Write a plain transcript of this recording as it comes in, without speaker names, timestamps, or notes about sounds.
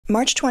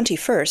March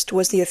 21st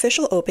was the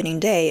official opening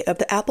day of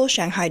the Apple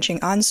Shanghai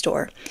Jing'an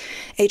Store.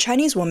 A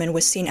Chinese woman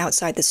was seen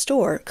outside the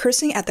store,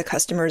 cursing at the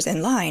customers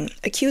in line,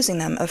 accusing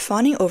them of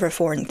fawning over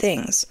foreign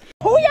things.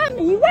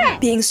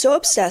 Being so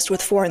obsessed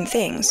with foreign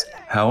things.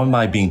 How am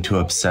I being too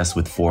obsessed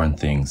with foreign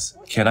things?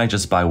 Can't I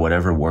just buy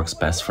whatever works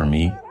best for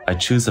me? I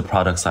choose the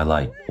products I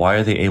like. Why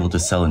are they able to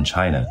sell in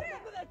China?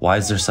 Why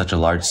is there such a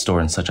large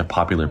store in such a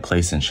popular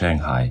place in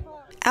Shanghai?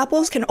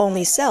 Apples can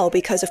only sell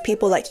because of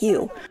people like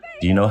you.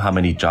 Do you know how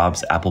many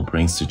jobs Apple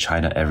brings to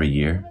China every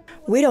year?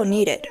 We don't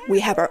need it. We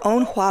have our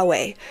own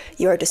Huawei.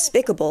 You are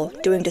despicable,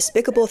 doing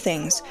despicable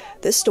things.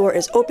 This store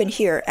is open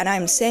here, and I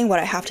am saying what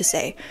I have to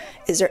say.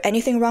 Is there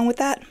anything wrong with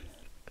that?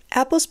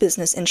 Apple's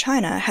business in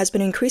China has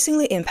been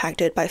increasingly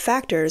impacted by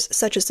factors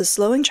such as the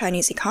slowing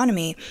Chinese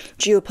economy,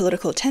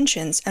 geopolitical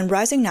tensions, and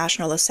rising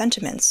nationalist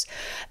sentiments.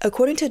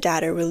 According to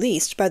data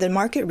released by the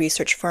market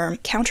research firm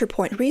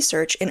Counterpoint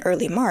Research in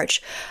early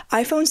March,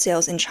 iPhone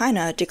sales in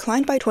China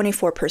declined by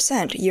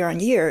 24%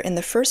 year-on-year in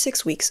the first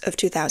 6 weeks of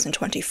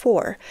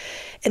 2024.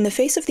 In the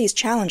face of these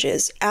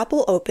challenges,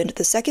 Apple opened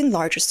the second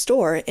largest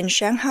store in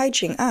Shanghai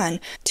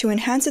Jing'an to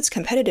enhance its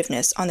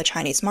competitiveness on the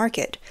Chinese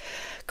market.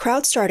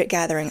 Crowds started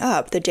gathering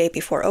up the day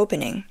before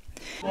opening.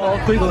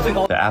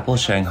 The Apple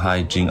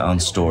Shanghai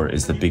Jing'an Store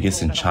is the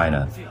biggest in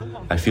China.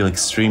 I feel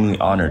extremely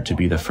honored to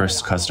be the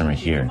first customer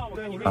here.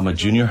 I'm a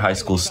junior high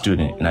school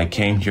student and I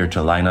came here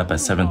to line up at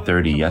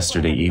 7:30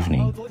 yesterday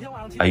evening.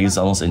 I use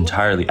almost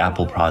entirely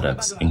Apple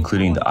products,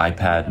 including the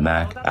iPad,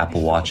 Mac,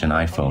 Apple Watch, and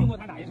iPhone.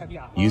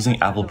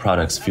 Using Apple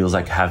products feels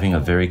like having a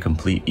very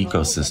complete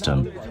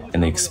ecosystem,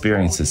 and the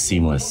experience is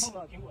seamless.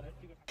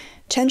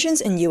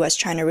 Tensions in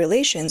U.S.-China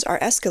relations are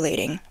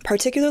escalating,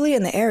 particularly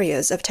in the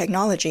areas of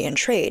technology and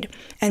trade,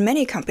 and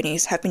many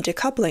companies have been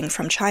decoupling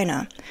from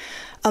China.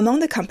 Among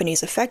the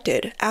companies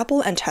affected,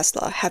 Apple and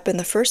Tesla have been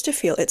the first to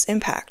feel its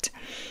impact.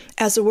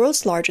 As the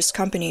world's largest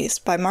companies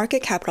by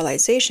market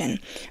capitalization,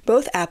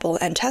 both Apple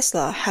and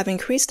Tesla have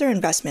increased their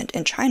investment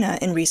in China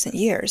in recent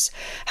years.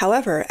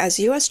 However, as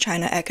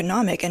U.S.-China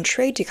economic and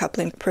trade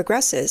decoupling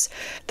progresses,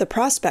 the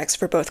prospects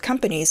for both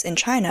companies in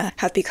China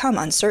have become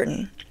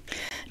uncertain.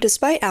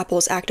 Despite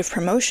Apple's active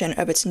promotion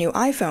of its new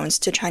iPhones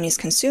to Chinese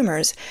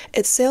consumers,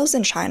 its sales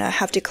in China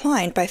have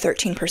declined by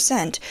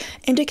 13%,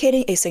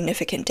 indicating a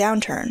significant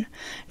downturn.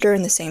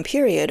 During the same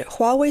period,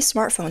 Huawei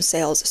smartphone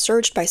sales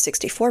surged by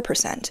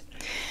 64%.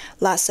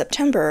 Last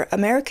September,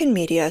 American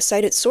media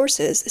cited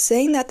sources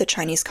saying that the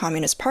Chinese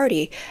Communist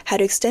Party had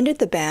extended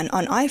the ban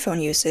on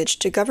iPhone usage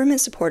to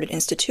government-supported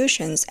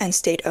institutions and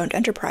state-owned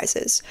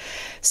enterprises.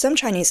 Some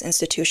Chinese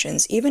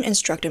institutions even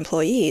instruct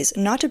employees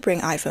not to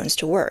bring iPhones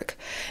to work.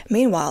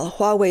 Meanwhile,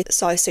 Huawei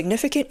saw a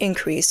significant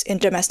increase in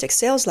domestic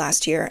sales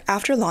last year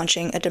after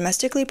launching a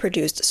domestically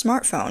produced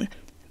smartphone,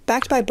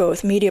 backed by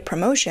both media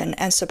promotion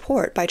and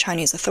support by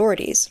Chinese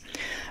authorities.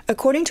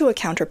 According to a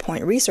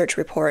Counterpoint Research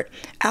report,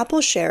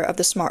 Apple's share of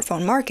the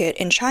smartphone market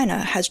in China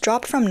has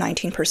dropped from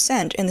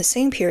 19% in the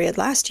same period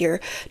last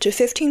year to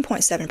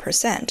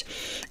 15.7%,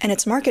 and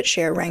its market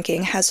share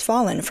ranking has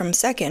fallen from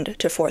second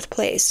to fourth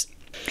place.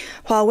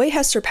 Huawei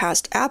has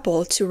surpassed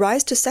Apple to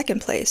rise to second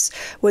place,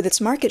 with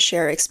its market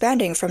share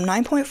expanding from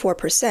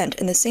 9.4%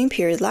 in the same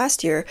period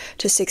last year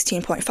to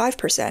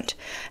 16.5%.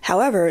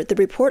 However, the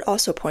report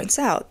also points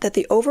out that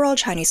the overall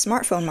Chinese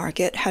smartphone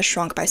market has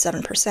shrunk by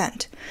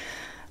 7%.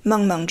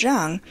 Meng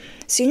Zhang,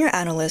 senior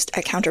analyst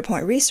at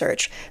Counterpoint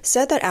Research,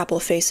 said that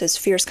Apple faces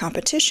fierce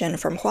competition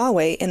from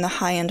Huawei in the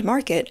high-end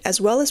market as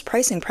well as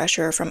pricing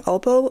pressure from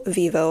Oppo,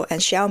 Vivo,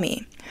 and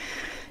Xiaomi.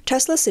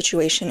 Tesla's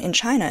situation in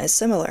China is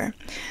similar.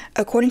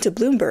 According to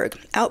Bloomberg,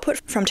 output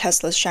from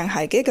Tesla's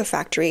Shanghai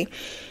Gigafactory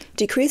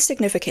decreased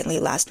significantly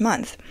last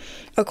month.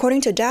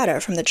 According to data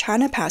from the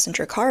China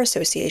Passenger Car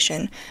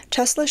Association,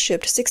 Tesla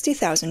shipped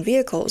 60,000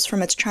 vehicles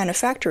from its China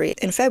factory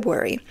in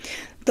February,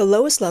 the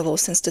lowest level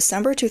since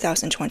December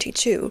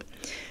 2022.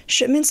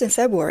 Shipments in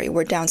February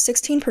were down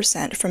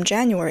 16% from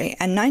January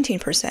and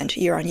 19%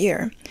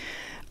 year-on-year.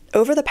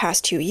 Over the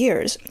past 2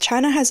 years,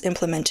 China has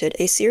implemented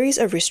a series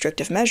of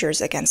restrictive measures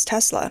against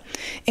Tesla,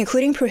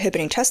 including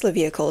prohibiting Tesla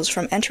vehicles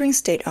from entering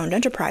state-owned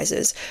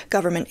enterprises,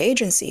 government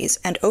agencies,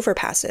 and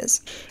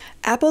overpasses.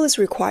 Apple is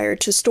required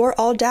to store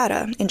all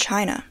data in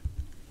China.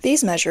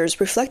 These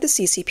measures reflect the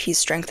CCP's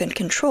strengthened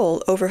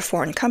control over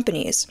foreign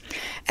companies.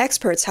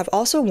 Experts have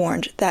also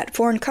warned that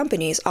foreign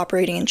companies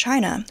operating in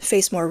China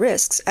face more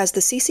risks as the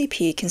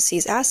CCP can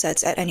seize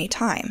assets at any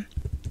time.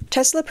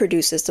 Tesla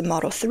produces the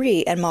Model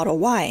 3 and Model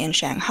Y in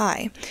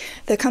Shanghai.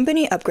 The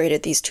company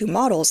upgraded these two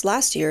models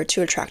last year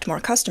to attract more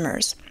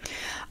customers.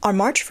 On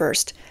March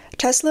 1st,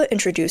 Tesla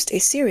introduced a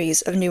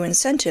series of new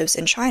incentives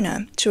in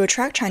China to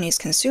attract Chinese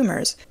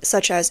consumers,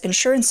 such as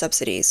insurance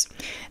subsidies.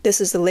 This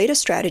is the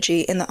latest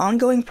strategy in the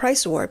ongoing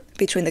price war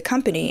between the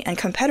company and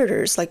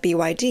competitors like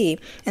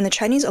BYD in the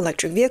Chinese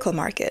electric vehicle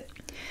market.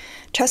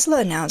 Tesla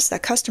announced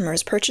that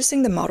customers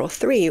purchasing the Model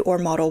 3 or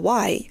Model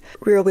Y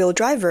rear-wheel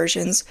drive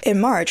versions in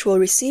March will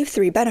receive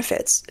 3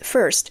 benefits.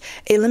 First,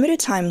 a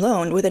limited-time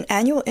loan with an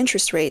annual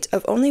interest rate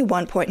of only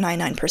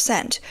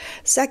 1.99%.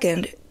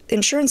 Second,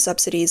 insurance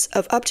subsidies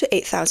of up to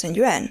 8,000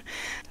 yuan.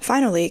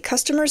 Finally,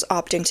 customers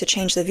opting to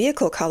change the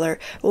vehicle color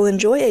will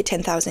enjoy a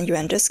 10,000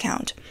 yuan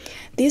discount.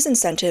 These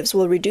incentives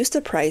will reduce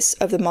the price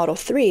of the Model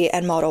 3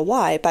 and Model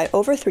Y by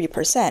over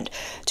 3%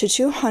 to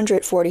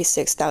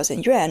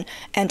 246,000 yuan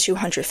and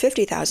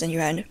 250,000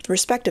 yuan,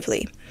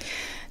 respectively.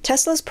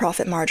 Tesla's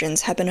profit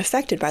margins have been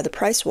affected by the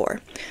price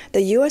war.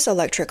 The U.S.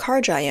 electric car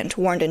giant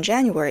warned in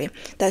January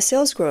that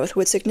sales growth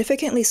would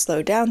significantly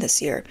slow down this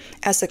year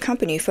as the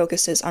company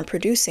focuses on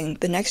producing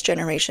the next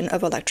generation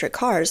of electric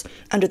cars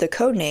under the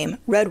codename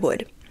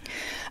Redwood.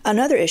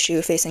 Another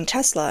issue facing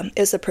Tesla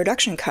is the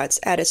production cuts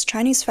at its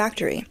Chinese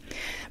factory.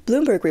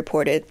 Bloomberg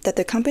reported that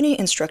the company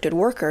instructed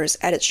workers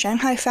at its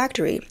Shanghai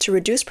factory to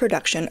reduce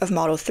production of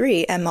Model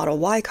 3 and Model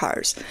Y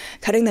cars,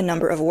 cutting the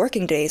number of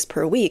working days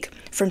per week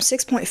from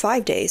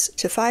 6.5 days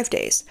to 5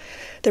 days.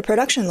 The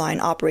production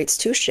line operates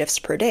 2 shifts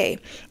per day,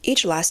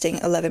 each lasting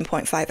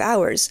 11.5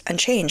 hours,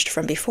 unchanged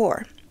from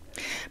before.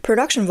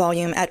 Production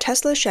volume at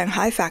Tesla's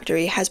Shanghai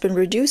factory has been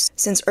reduced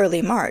since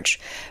early March,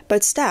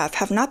 but staff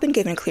have not been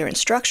given clear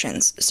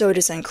instructions, so it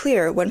is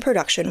unclear when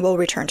production will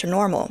return to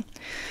normal.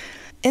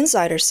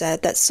 Insiders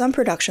said that some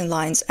production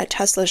lines at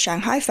Tesla's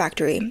Shanghai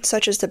factory,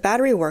 such as the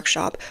battery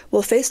workshop,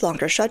 will face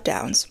longer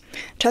shutdowns.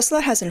 Tesla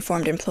has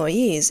informed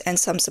employees and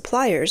some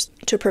suppliers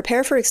to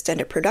prepare for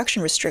extended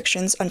production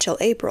restrictions until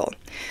April.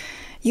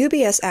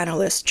 UBS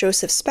analyst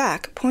Joseph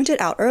Spack pointed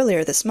out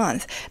earlier this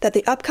month that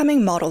the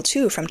upcoming Model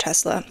 2 from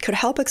Tesla could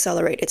help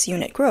accelerate its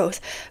unit growth,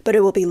 but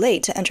it will be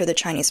late to enter the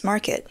Chinese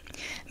market.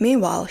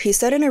 Meanwhile, he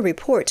said in a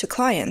report to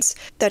clients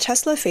that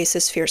Tesla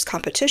faces fierce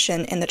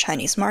competition in the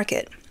Chinese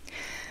market.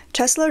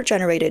 Tesla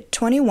generated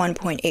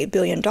 $21.8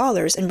 billion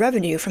in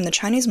revenue from the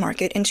Chinese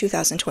market in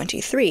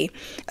 2023,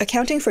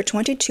 accounting for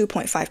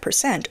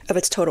 22.5% of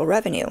its total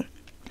revenue.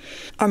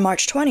 On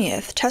March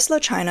 20th, Tesla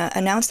China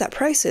announced that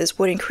prices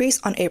would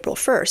increase on April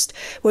 1st,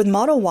 with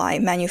Model Y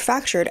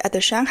manufactured at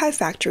the Shanghai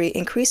factory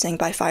increasing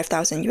by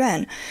 5,000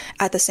 yuan.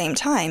 At the same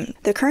time,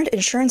 the current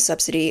insurance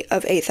subsidy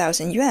of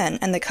 8,000 yuan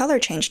and the color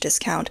change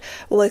discount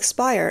will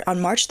expire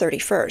on March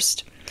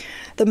 31st.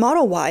 The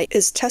Model Y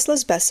is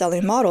Tesla's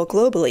best-selling model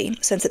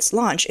globally since its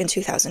launch in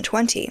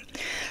 2020.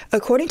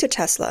 According to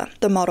Tesla,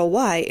 the Model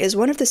Y is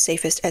one of the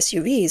safest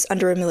SUVs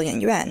under 1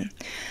 million yuan.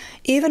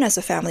 Even as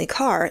a family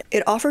car,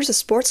 it offers a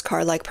sports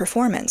car-like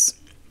performance.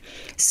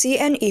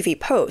 CNEV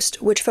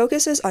Post, which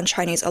focuses on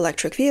Chinese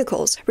electric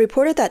vehicles,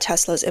 reported that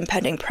Tesla's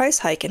impending price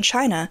hike in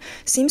China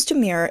seems to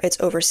mirror its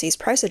overseas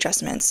price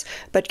adjustments,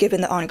 but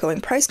given the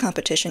ongoing price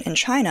competition in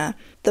China,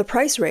 the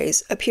price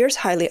raise appears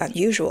highly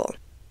unusual.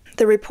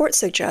 The report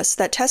suggests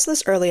that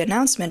Tesla's early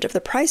announcement of the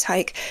price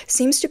hike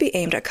seems to be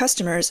aimed at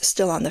customers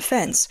still on the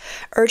fence,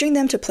 urging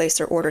them to place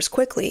their orders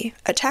quickly,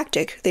 a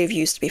tactic they've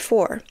used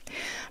before.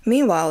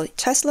 Meanwhile,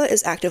 Tesla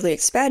is actively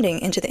expanding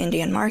into the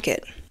Indian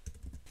market.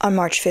 On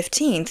March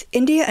 15th,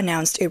 India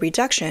announced a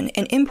reduction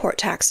in import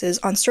taxes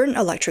on certain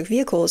electric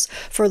vehicles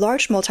for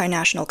large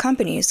multinational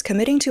companies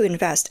committing to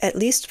invest at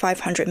least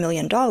 $500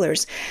 million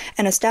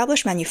and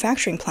establish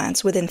manufacturing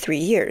plants within 3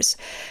 years.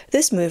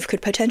 This move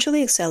could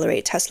potentially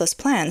accelerate Tesla's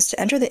plans to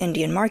enter the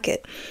Indian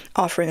market,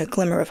 offering a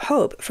glimmer of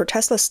hope for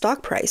Tesla's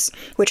stock price,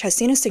 which has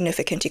seen a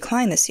significant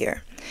decline this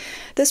year.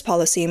 This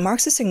policy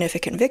marks a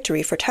significant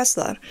victory for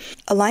Tesla,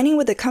 aligning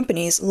with the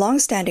company's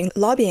long-standing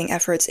lobbying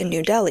efforts in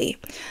New Delhi.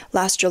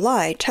 Last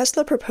July,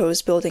 Tesla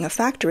proposed building a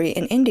factory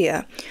in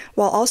India,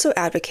 while also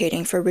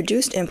advocating for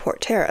reduced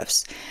import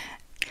tariffs.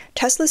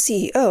 Tesla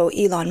CEO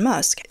Elon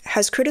Musk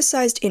has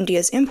criticized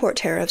India's import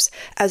tariffs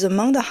as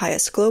among the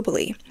highest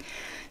globally.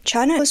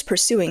 China is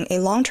pursuing a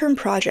long-term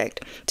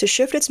project to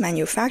shift its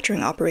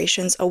manufacturing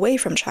operations away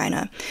from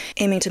China,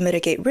 aiming to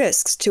mitigate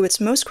risks to its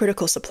most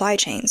critical supply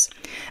chains.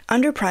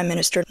 Under Prime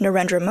Minister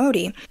Narendra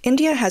Modi,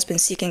 India has been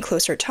seeking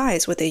closer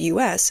ties with the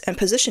U.S. and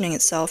positioning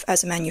itself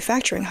as a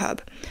manufacturing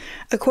hub.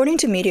 According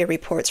to media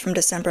reports from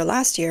December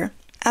last year,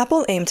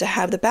 Apple aimed to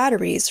have the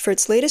batteries for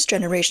its latest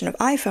generation of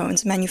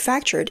iPhones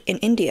manufactured in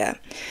India.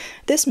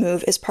 This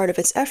move is part of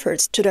its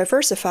efforts to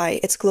diversify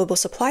its global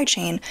supply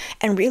chain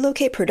and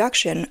relocate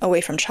production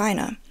away from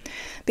China.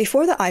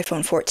 Before the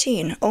iPhone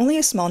 14, only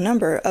a small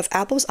number of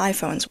Apple's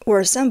iPhones were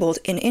assembled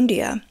in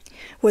India,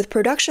 with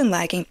production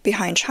lagging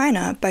behind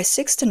China by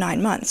 6 to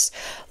 9 months.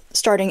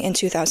 Starting in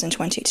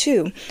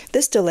 2022,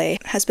 this delay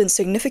has been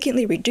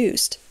significantly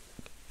reduced.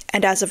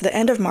 And as of the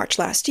end of March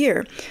last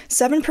year,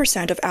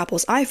 7% of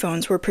Apple's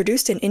iPhones were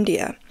produced in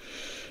India.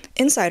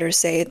 Insiders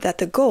say that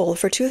the goal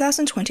for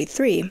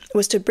 2023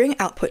 was to bring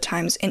output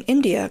times in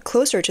India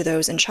closer to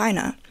those in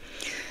China.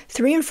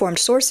 3 informed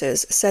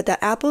sources said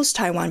that Apple's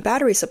Taiwan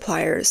battery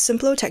supplier,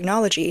 Simplo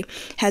Technology,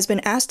 has been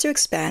asked to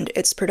expand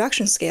its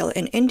production scale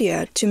in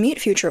India to meet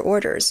future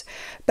orders.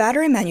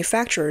 Battery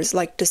manufacturers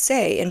like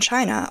Decry in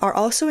China are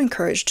also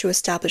encouraged to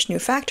establish new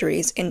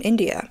factories in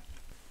India.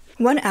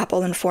 One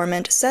Apple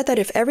informant said that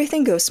if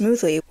everything goes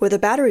smoothly with a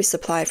battery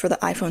supply for the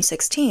iPhone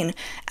 16,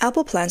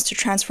 Apple plans to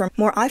transfer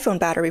more iPhone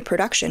battery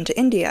production to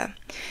India.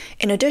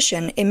 In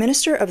addition, a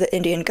minister of the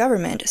Indian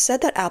government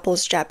said that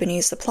Apple's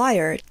Japanese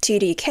supplier,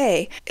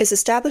 TDK, is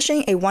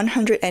establishing a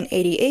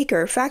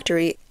 180-acre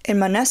factory in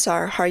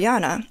Manesar,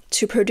 Haryana,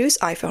 to produce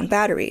iPhone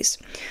batteries.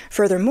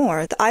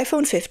 Furthermore, the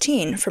iPhone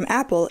 15 from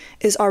Apple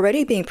is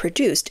already being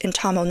produced in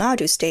Tamil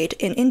Nadu state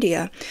in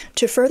India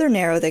to further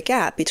narrow the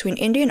gap between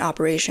Indian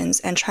operations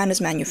and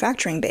China's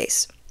manufacturing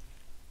base.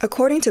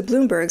 According to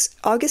Bloomberg's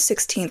August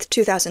 16,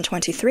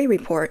 2023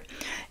 report,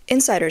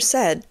 insiders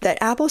said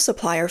that Apple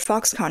supplier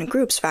Foxconn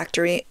Group's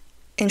factory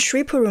in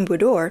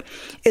Sriperumbudur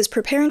is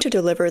preparing to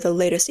deliver the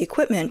latest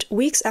equipment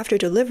weeks after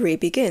delivery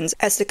begins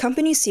as the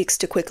company seeks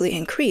to quickly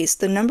increase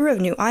the number of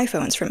new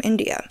iPhones from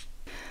India.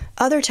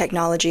 Other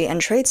technology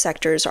and trade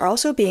sectors are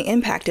also being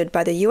impacted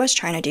by the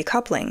U.S.-China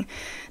decoupling.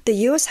 The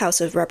U.S.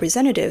 House of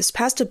Representatives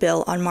passed a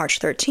bill on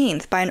March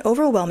 13th by an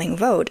overwhelming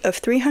vote of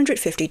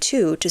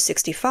 352 to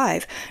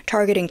 65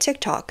 targeting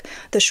TikTok,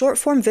 the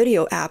short-form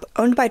video app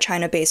owned by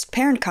China-based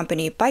parent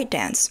company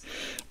ByteDance.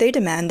 They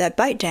demand that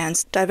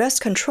ByteDance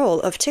divest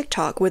control of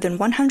TikTok within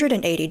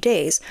 180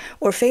 days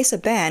or face a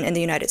ban in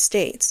the United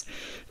States.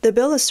 The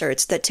bill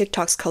asserts that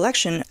TikTok's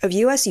collection of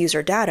U.S.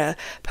 user data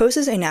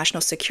poses a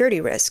national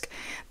security risk.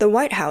 The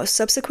White House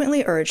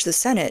subsequently urged the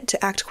Senate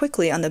to act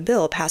quickly on the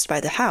bill passed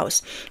by the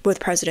House, with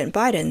President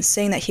Biden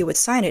saying that he would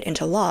sign it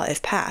into law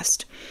if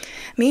passed.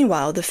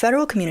 Meanwhile, the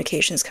Federal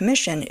Communications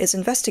Commission is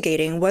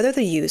investigating whether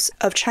the use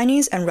of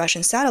Chinese and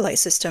Russian satellite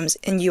systems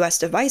in U.S.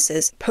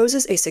 devices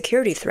poses a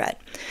security threat.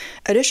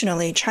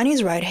 Additionally,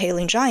 Chinese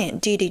ride-hailing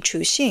giant Didi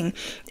Chuxing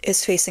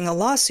is facing a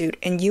lawsuit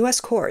in U.S.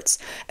 courts,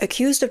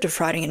 accused of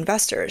defrauding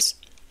investors.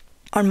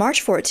 On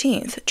March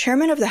 14th,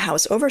 Chairman of the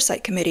House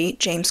Oversight Committee,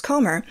 James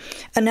Comer,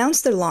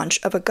 announced the launch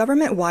of a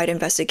government-wide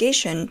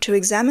investigation to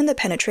examine the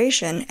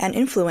penetration and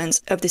influence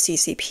of the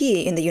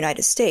CCP in the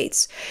United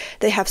States.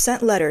 They have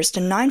sent letters to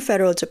 9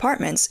 federal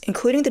departments,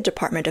 including the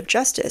Department of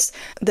Justice,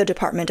 the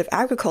Department of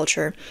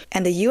Agriculture,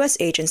 and the U.S.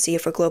 Agency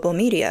for Global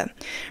Media,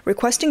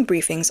 requesting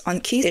briefings on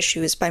key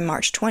issues by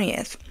March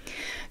 20th.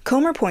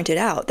 Comer pointed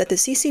out that the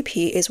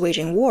CCP is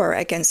waging war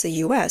against the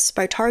U.S.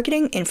 by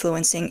targeting,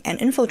 influencing,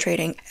 and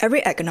infiltrating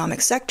every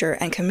economic sector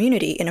and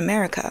community in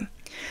America.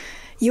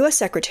 U.S.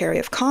 Secretary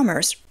of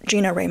Commerce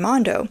Gina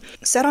Raimondo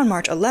said on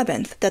March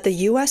 11th that the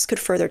U.S. could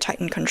further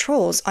tighten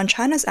controls on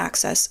China's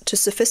access to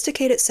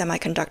sophisticated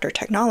semiconductor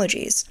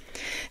technologies.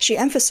 She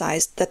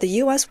emphasized that the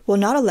U.S. will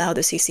not allow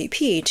the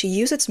CCP to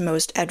use its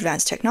most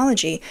advanced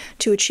technology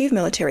to achieve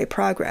military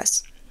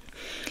progress.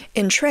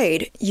 In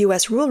trade,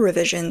 U.S. rule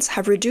revisions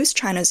have reduced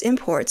China's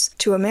imports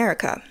to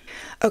America.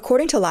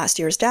 According to last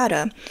year's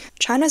data,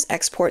 China's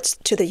exports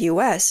to the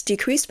U.S.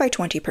 decreased by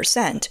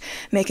 20%,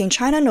 making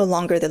China no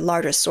longer the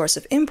largest source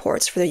of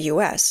imports for the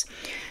U.S.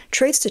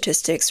 Trade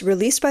statistics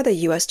released by the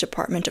U.S.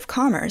 Department of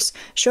Commerce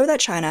show that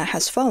China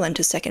has fallen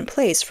to second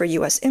place for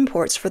U.S.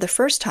 imports for the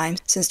first time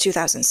since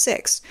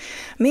 2006.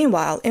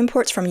 Meanwhile,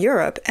 imports from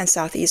Europe and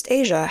Southeast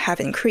Asia have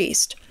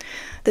increased.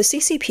 The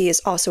CCP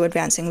is also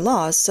advancing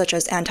laws such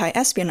as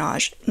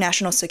anti-espionage,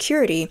 national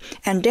security,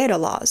 and data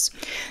laws.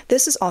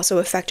 This is also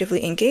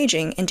effectively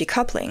engaging in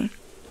decoupling.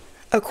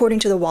 According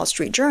to the Wall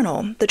Street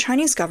Journal, the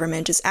Chinese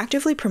government is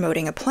actively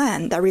promoting a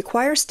plan that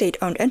requires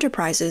state-owned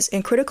enterprises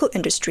in critical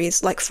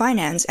industries like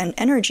finance and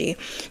energy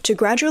to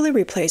gradually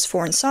replace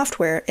foreign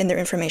software in their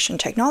information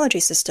technology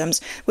systems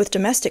with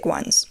domestic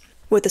ones,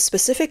 with the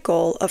specific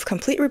goal of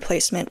complete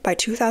replacement by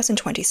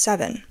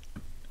 2027.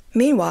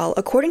 Meanwhile,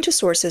 according to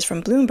sources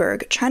from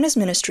Bloomberg, China's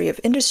Ministry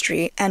of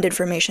Industry and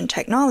Information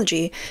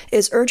Technology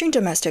is urging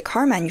domestic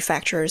car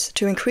manufacturers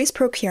to increase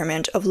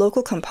procurement of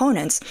local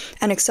components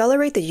and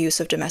accelerate the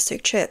use of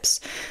domestic chips.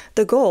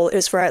 The goal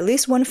is for at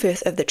least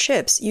 1/5 of the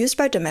chips used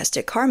by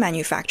domestic car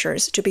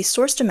manufacturers to be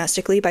sourced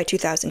domestically by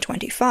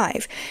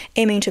 2025,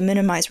 aiming to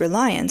minimize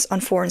reliance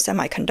on foreign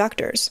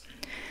semiconductors.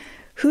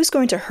 Who's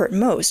going to hurt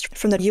most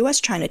from the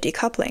U.S.-China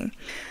decoupling?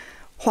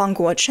 Huang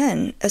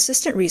Guochen,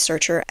 assistant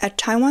researcher at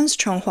Taiwan's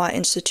Chonghua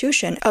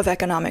Institution of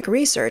Economic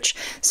Research,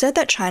 said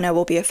that China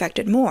will be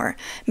affected more,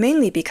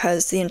 mainly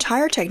because the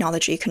entire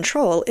technology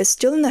control is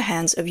still in the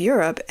hands of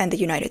Europe and the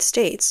United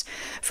States.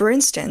 For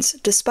instance,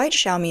 despite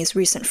Xiaomi's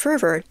recent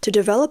fervor to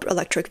develop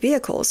electric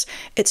vehicles,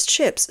 its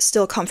chips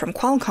still come from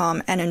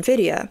Qualcomm and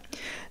NVIDIA.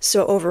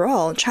 So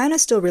overall, China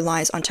still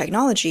relies on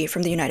technology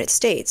from the United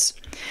States.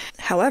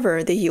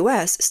 However, the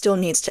U.S. still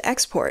needs to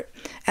export,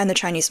 and the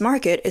Chinese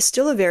market is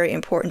still a very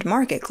important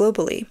market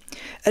globally.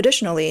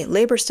 Additionally,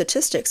 labor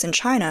statistics in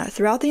China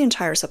throughout the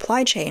entire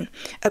supply chain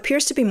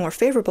appears to be more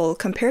favorable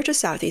compared to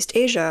Southeast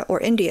Asia or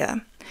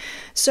India.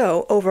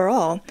 So,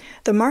 overall,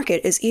 the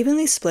market is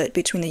evenly split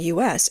between the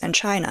U.S. and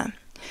China.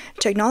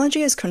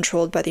 Technology is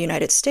controlled by the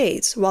United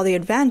States, while the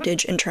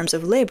advantage in terms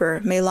of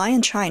labor may lie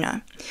in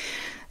China.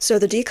 So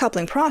the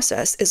decoupling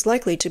process is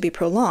likely to be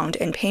prolonged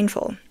and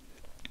painful.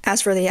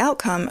 As for the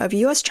outcome of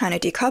U.S.-China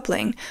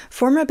decoupling,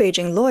 former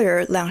Beijing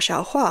lawyer Liang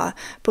Xiaohua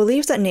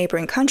believes that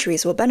neighboring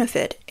countries will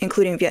benefit,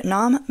 including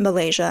Vietnam,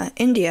 Malaysia,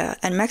 India,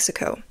 and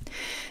Mexico.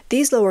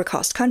 These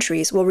lower-cost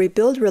countries will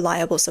rebuild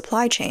reliable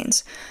supply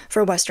chains.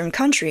 For Western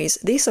countries,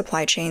 these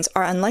supply chains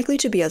are unlikely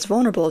to be as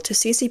vulnerable to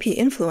CCP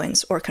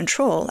influence or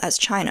control as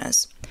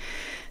China's.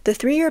 The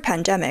 3-year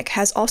pandemic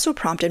has also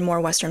prompted more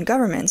Western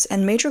governments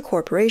and major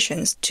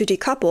corporations to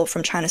decouple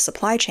from China's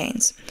supply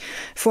chains.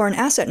 Foreign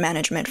asset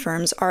management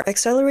firms are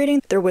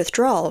accelerating their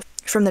withdrawal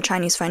from the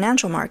Chinese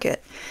financial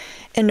market.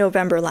 In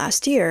November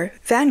last year,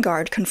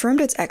 Vanguard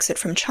confirmed its exit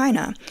from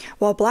China,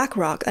 while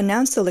BlackRock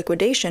announced the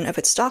liquidation of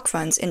its stock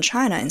funds in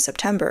China in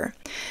September.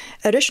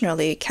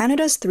 Additionally,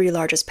 Canada's 3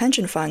 largest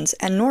pension funds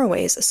and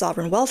Norway's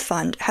sovereign wealth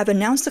fund have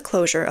announced the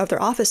closure of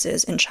their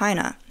offices in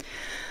China.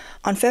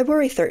 On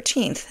February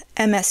 13th,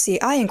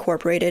 MSCI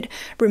Incorporated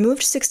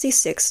removed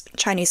 66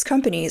 Chinese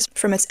companies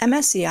from its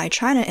MSCI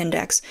China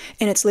Index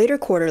in its later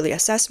quarterly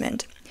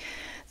assessment.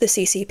 The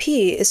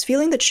CCP is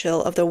feeling the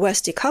chill of the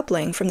West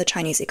decoupling from the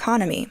Chinese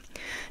economy.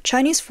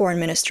 Chinese Foreign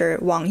Minister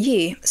Wang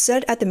Yi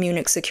said at the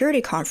Munich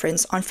Security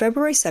Conference on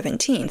February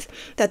 17th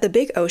that the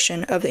big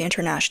ocean of the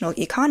international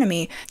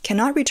economy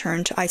cannot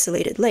return to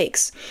isolated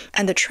lakes,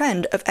 and the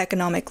trend of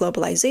economic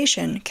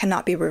globalization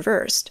cannot be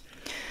reversed.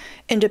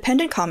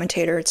 Independent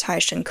commentator Cai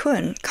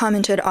Shen-kun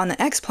commented on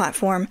the X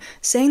platform,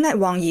 saying that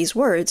Wang Yi's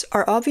words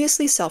are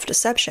obviously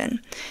self-deception.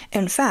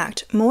 In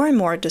fact, more and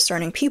more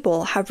discerning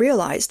people have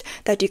realized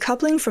that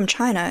decoupling from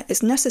China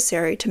is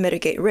necessary to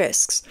mitigate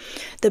risks.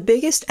 The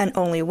biggest and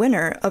only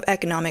winner of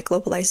economic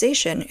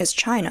globalization is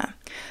China.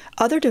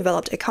 Other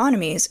developed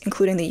economies,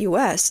 including the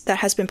U.S., that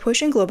has been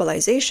pushing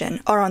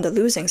globalization, are on the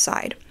losing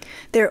side.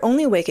 They're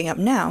only waking up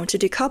now to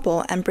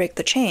decouple and break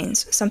the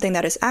chains, something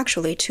that is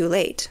actually too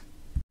late.